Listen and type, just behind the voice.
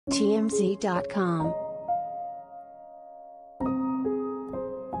TMZ.com.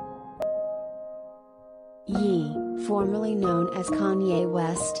 Ye, formerly known as Kanye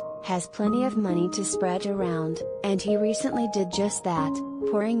West, has plenty of money to spread around, and he recently did just that,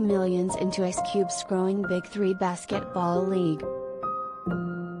 pouring millions into Ice Cube's growing Big3 basketball league.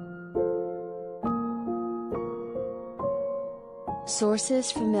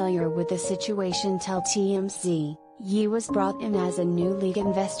 Sources familiar with the situation tell TMZ, Ye was brought in as a new league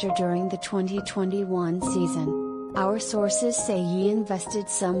investor during the 2021 season. Our sources say Ye invested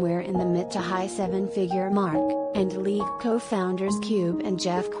somewhere in the mid to high seven-figure mark, and league co-founders Cube and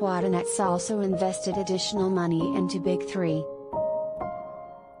Jeff Quadanetz also invested additional money into Big3.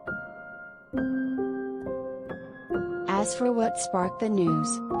 As for what sparked the news,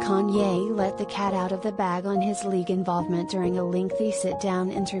 Kanye let the cat out of the bag on his league involvement during a lengthy sit-down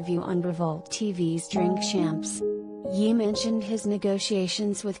interview on Revolt TV's Drink Champs. Ye mentioned his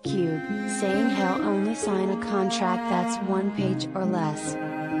negotiations with Cube, saying he'll only sign a contract that's 1 page or less.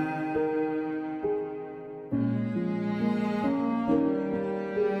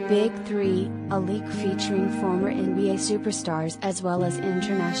 Big3, a league featuring former NBA superstars as well as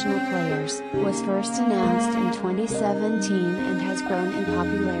international players, was first announced in 2017 and has grown in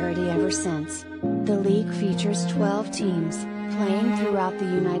popularity ever since. The league features 12 teams, playing throughout the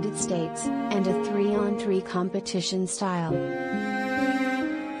United States, and a 3-on-3 competition style.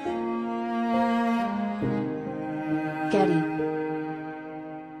 Getty.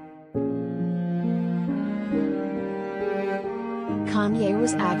 Kanye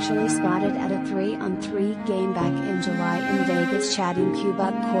was actually spotted at a 3-on-3 game back in July in Vegas chatting Cube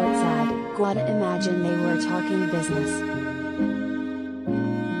up courtside. Gotta imagine they were talking business.